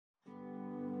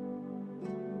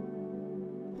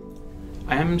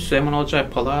I am Suleyman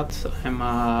Polat. I'm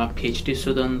a PhD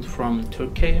student from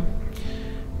Turkey.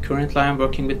 Currently, I'm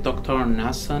working with Dr.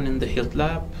 Nielsen in the Health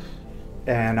Lab.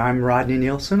 And I'm Rodney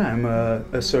Nielsen. I'm an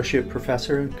associate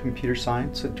professor in computer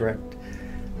science.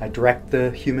 I direct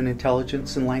the Human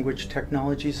Intelligence and Language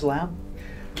Technologies Lab.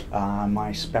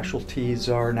 My specialties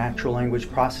are natural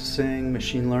language processing,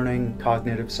 machine learning,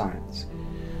 cognitive science.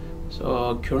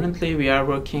 So currently we are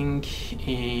working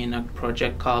in a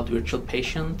project called Virtual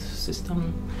Patient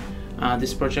System.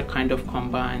 This project kind of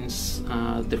combines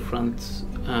different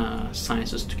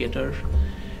sciences together.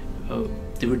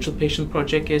 The Virtual Patient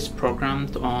project is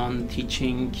programmed on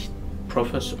teaching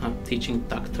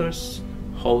doctors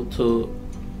how to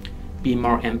be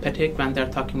more empathic when they're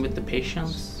talking with the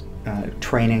patients.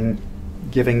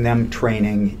 Giving them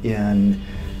training in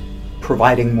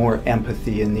providing more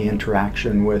empathy in the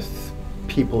interaction with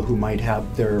people who might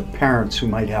have their parents who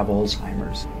might have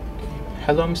Alzheimer's.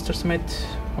 Hello, Mr. Smith.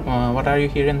 What are you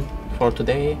here for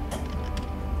today?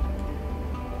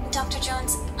 Dr.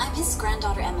 Jones, I'm his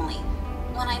granddaughter Emily.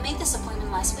 When I made this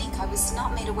appointment last week, I was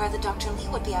not made aware that Dr. Lee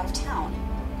would be out of town.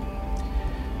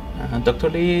 Dr.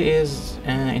 Lee is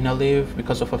in a leave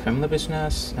because of a family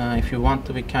business. If you want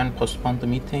to, we can postpone the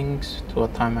meetings to a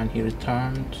time when he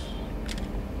returned.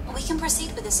 We can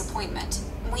proceed with this appointment.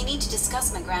 We need to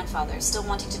discuss my grandfather still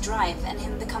wanting to drive and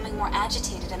him becoming more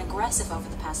agitated and aggressive over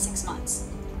the past 6 months.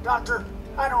 Doctor,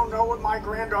 I don't know what my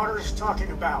granddaughter is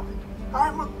talking about.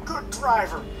 I'm a good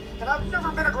driver, and I've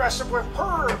never been aggressive with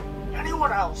her or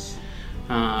anyone else.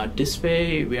 This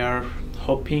way, we are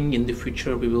hoping in the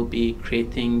future we will be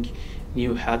creating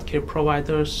new healthcare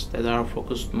providers that are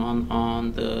focused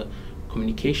on the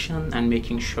communication and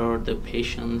making sure the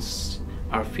patients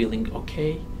are feeling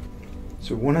okay.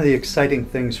 So one of the exciting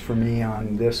things for me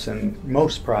on this and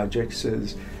most projects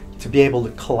is to be able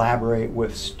to collaborate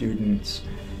with students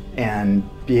and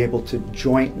be able to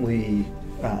jointly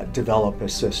develop a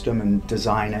system and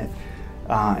design it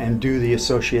and do the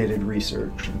associated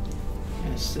research.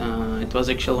 Yes, it was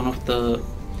actually one of the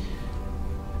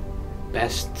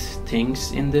best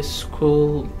things in this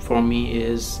school for me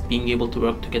is being able to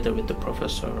work together with the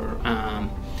professor.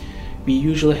 We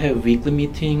usually have weekly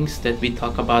meetings that we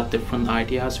talk about different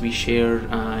ideas. We share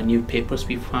new papers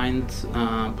we find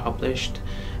published,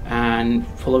 and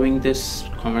following these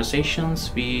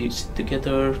conversations we sit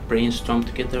together, brainstorm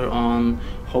together on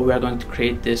how we are going to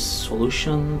create this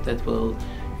solution that will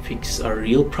fix a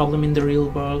real problem in the real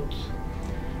world.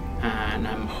 And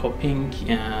I'm hoping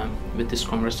with these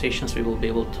conversations we will be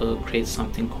able to create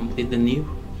something completely new,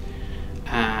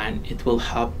 and it will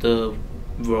help the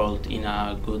world in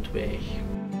a good way.